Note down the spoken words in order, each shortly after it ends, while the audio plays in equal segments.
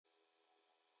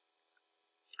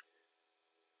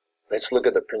Let's look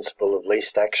at the principle of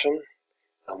least action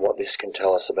and what this can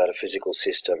tell us about a physical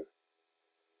system,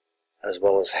 as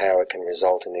well as how it can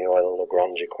result in the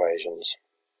Euler-Lagrange equations.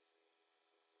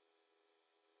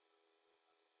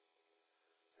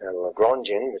 Now, the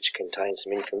Lagrangian, which contains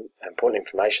some important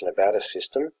information about a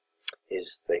system,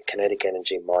 is the kinetic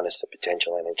energy minus the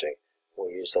potential energy.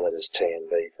 We'll use the letters T and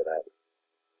V for that.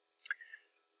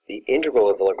 The integral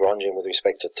of the Lagrangian with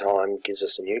respect to time gives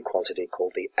us a new quantity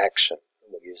called the action.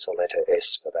 We'll use the letter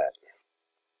S for that.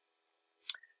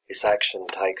 This action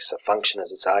takes a function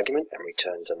as its argument and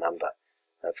returns a number.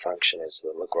 That function is the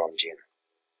Lagrangian.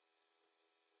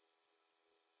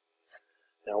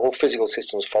 Now, all physical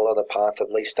systems follow the path of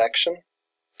least action.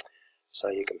 So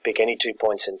you can pick any 2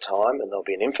 points in time and there'll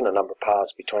be an infinite number of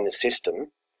paths between the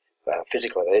system,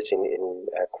 physically that is, in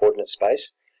coordinate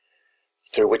space,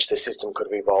 through which the system could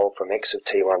have evolved from x of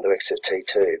t1 to x of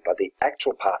t2, but the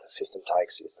actual path the system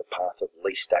takes is the path of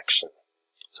least action.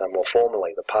 So more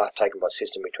formally, the path taken by a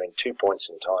system between 2 points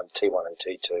in time, t1 and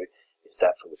t2, is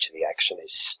that for which the action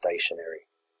is stationary.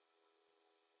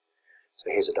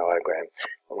 So here's a diagram,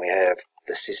 and we have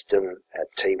the system at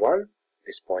t1,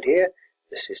 this point here,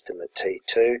 the system at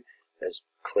t2. There's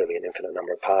clearly an infinite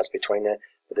number of paths between there,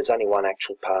 but there's only one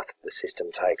actual path that the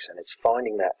system takes, and it's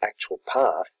finding that actual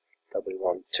path that we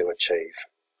want to achieve.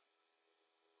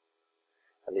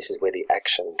 And this is where the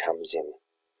action comes in.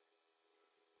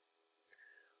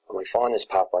 And we find this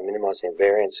path by minimizing the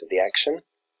variance of the action.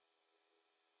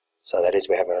 So that is,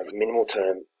 we have a minimal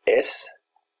term S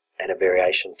and a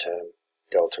variation term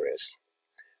delta S.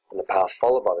 And the path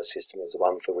followed by the system is the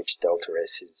one for which delta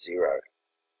S is 0.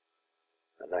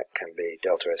 And that can be,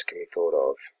 delta S can be thought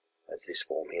of as this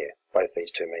form here. Both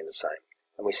these two mean the same.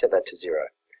 And we set that to 0.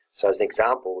 So as an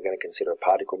example, we're going to consider a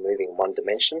particle moving in one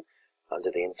dimension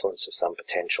under the influence of some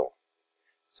potential.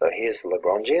 So here's the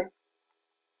Lagrangian.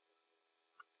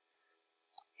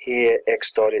 Here x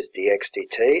dot is dx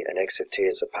dt, and x of t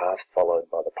is the path followed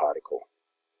by the particle.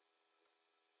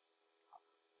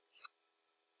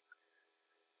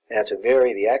 Now to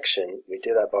vary the action, we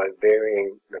do that by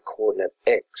varying the coordinate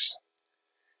x,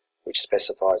 which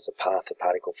specifies the path the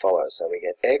particle follows. So we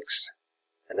get x,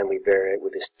 and then we vary it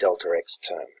with this delta x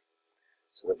term.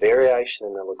 So the variation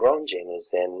in the Lagrangian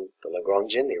is then the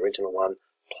Lagrangian, the original one,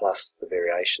 plus the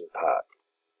variation part.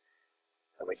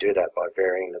 And we do that by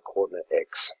varying the coordinate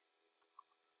x.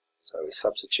 So we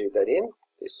substitute that in,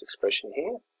 this expression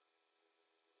here.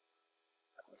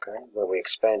 Okay, when we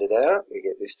expand it out, we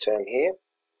get this term here,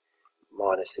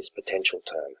 minus this potential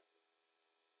term.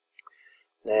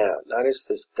 Now, notice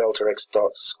this delta x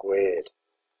dot squared.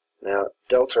 Now,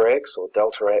 delta x or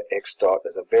delta x dot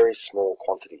is a very small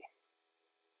quantity.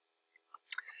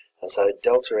 And so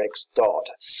delta x dot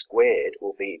squared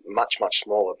will be much, much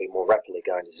smaller, be more rapidly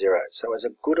going to 0. So as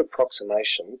a good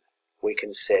approximation, we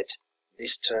can set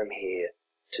this term here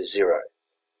to 0,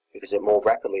 because it more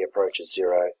rapidly approaches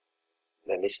 0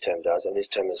 than this term does, and this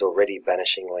term is already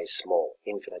vanishingly small,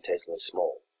 infinitesimally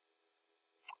small.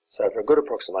 So for a good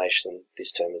approximation,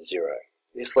 this term is 0.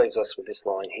 This leaves us with this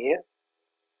line here.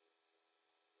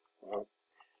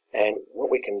 And what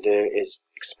we can do is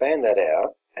expand that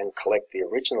out and collect the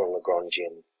original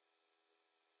Lagrangian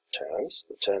terms,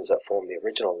 the terms that form the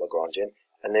original Lagrangian,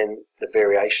 and then the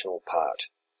variational part.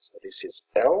 So this is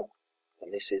L,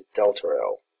 and this is delta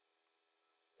L.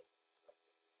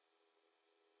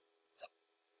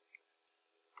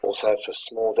 Also for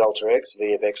small delta x,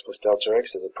 v of x plus delta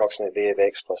x is approximately v of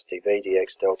x plus dv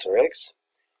dx delta x.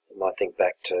 You might think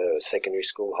back to secondary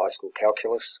school, high school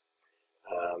calculus.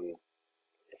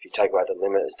 If you take away the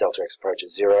limit as delta x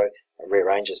approaches 0, and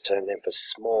rearrange this term, then for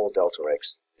small delta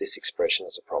x, this expression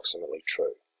is approximately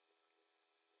true.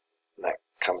 And that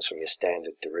comes from your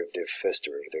standard derivative, first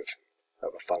derivative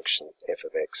of a function f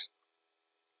of x.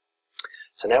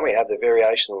 So now we have the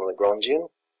variation of the Lagrangian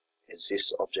is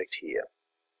this object here,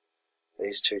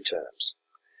 these two terms.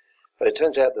 But it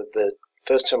turns out that the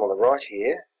first term on the right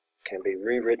here can be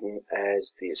rewritten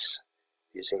as this,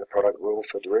 using the product rule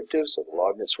for derivatives, or the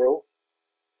Leibniz rule.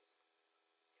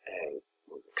 And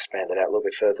we'll expand it out a little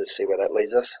bit further to see where that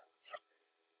leads us.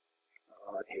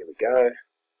 Alright, here we go.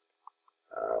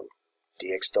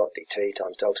 Dx dot dt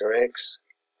times delta x.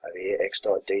 Over here, x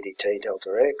dot d dt delta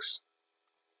x.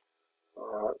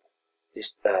 Alright,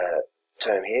 this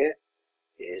term here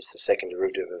is the second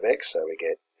derivative of x, so we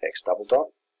get x double dot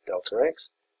delta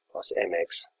x plus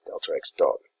mx delta x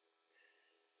dot.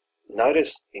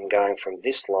 Notice in going from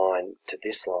this line to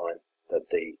this line that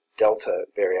the delta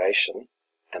variation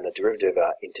and the derivative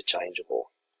are interchangeable.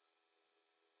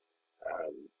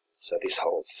 So this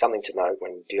holds something to note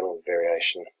when dealing with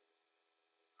variation.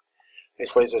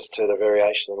 This leads us to the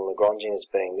variation in the Lagrangian as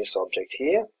being this object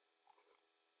here,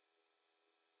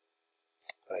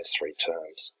 those three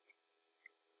terms.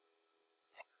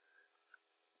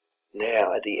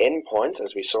 Now, at the endpoints,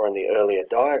 as we saw in the earlier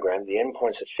diagram, the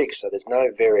endpoints are fixed, so there's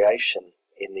no variation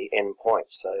in the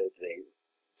endpoints. So the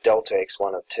delta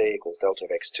x1 of t equals delta of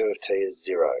x2 of t is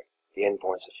 0. The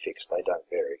endpoints are fixed, they don't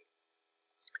vary.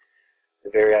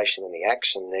 The variation in the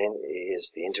action then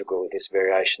is the integral of this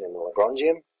variation in the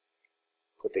Lagrangian.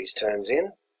 Put these terms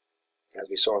in, as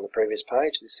we saw on the previous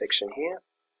page, this section here.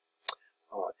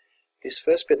 Alright. This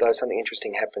first bit though, something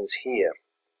interesting happens here.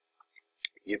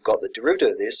 You've got the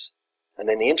derivative of this, and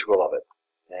then the integral of it.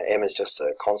 Now m is just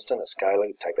a constant, a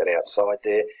scalar, take that outside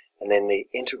there, and then the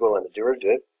integral and the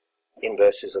derivative,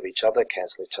 inverses of each other,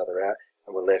 cancel each other out,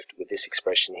 and we're left with this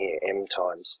expression here, m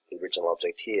times the original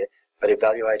object here, but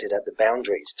evaluated at the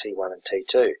boundaries, t1 and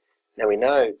t2. Now we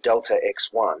know delta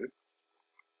x1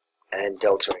 and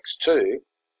delta x2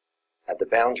 at the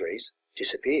boundaries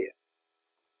disappear,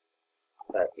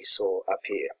 that we saw up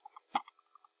here,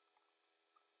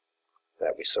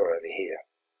 that we saw over here.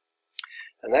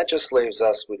 And that just leaves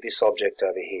us with this object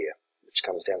over here, which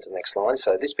comes down to the next line.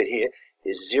 So this bit here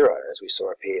is 0, as we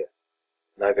saw up here.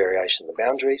 No variation in the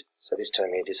boundaries, so this term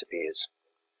here disappears.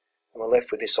 And we're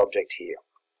left with this object here.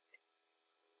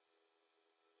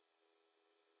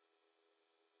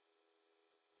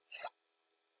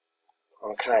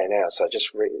 Okay, now, so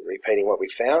just repeating what we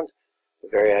found, the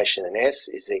variation in S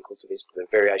is equal to this, the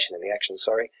variation in the action,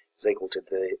 is equal to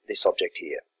this object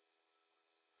here.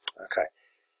 Okay.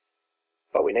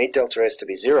 But we need delta S to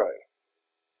be 0.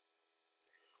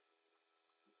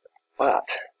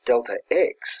 But delta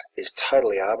X is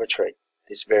totally arbitrary.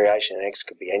 This variation in X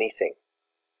could be anything.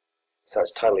 So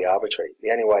it's totally arbitrary.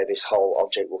 The only way this whole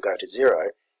object will go to 0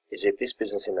 is if this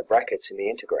business in the brackets in the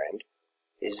integrand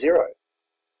is 0.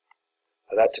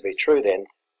 For that to be true then,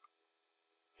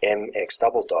 mx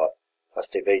double dot plus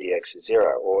dv dx is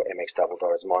 0, or mx double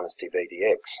dot is minus dv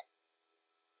dx.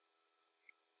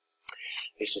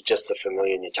 This is just the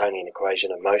familiar Newtonian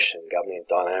equation of motion governing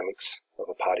the dynamics of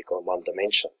a particle in one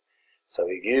dimension. So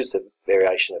we've used the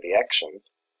variation of the action,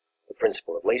 the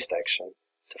principle of least action,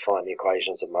 to find the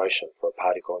equations of motion for a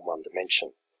particle in one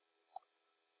dimension.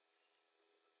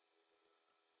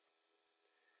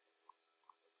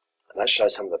 And that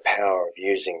shows some of the power of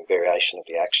using variation of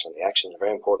the action. The action is a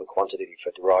very important quantity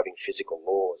for deriving physical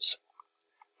laws.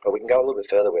 But we can go a little bit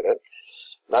further with it.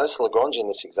 Notice the Lagrangian in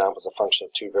this example is a function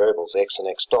of two variables, x and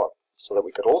x dot, so that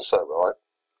we could also write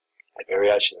the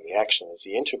variation in the action as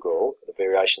the integral of the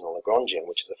variation in the Lagrangian,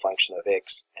 which is a function of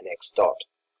x and x dot.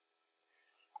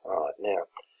 Alright, now,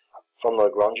 from the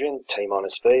Lagrangian, t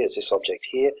minus v is this object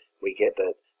here, we get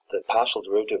that the partial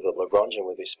derivative of the Lagrangian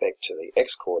with respect to the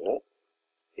x-coordinate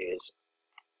is,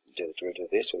 do the derivative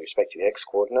of this with respect to the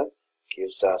x-coordinate,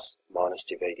 gives us minus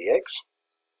dv dx.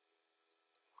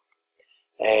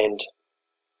 And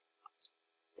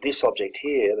this object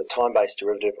here, the time-based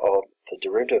derivative of the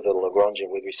derivative of the Lagrangian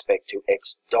with respect to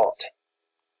x dot,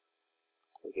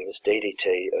 will give us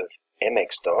ddt of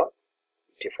mx dot.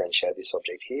 Differentiate this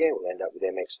object here, we'll end up with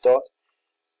mx dot,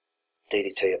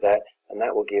 ddt of that, and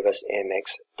that will give us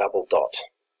mx double dot.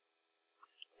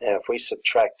 Now if we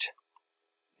subtract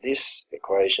this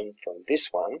equation from this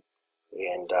one, we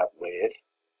end up with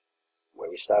where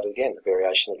we started again, the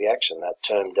variation of the action, that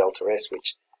term delta S,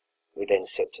 which we then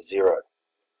set to 0.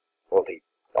 Or the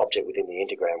object within the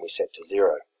integrand we set to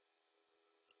 0.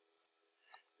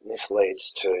 And this leads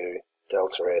to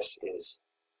delta S is,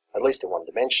 at least in one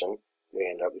dimension, we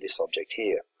end up with this object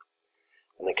here.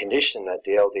 And the condition that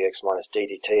dl dx minus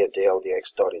ddt of dl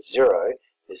dx dot is 0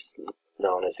 is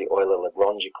known as the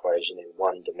Euler-Lagrange equation in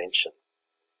one dimension.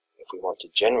 If we want to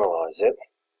generalize it,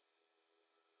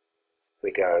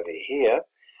 we go over here, and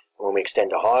when we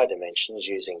extend to higher dimensions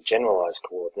using generalized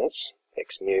coordinates,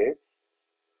 x mu,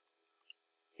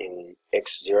 in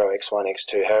x0, x1,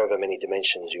 x2, however many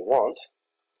dimensions you want,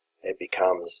 it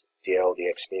becomes dl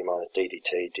dx mu minus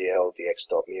ddt dl dx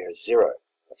dot mu is 0.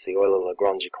 That's the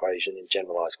Euler-Lagrange equation in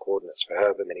generalized coordinates for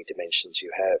however many dimensions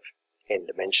you have, n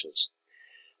dimensions.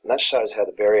 And that shows how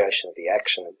the variation of the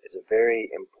action is a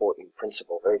very important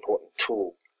principle, very important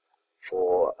tool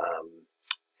for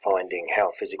finding how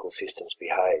physical systems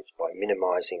behave by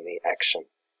minimizing the action.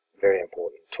 Very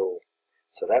important tool.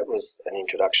 So that was an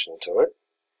introduction to it.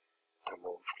 And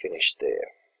we'll finish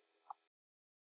there.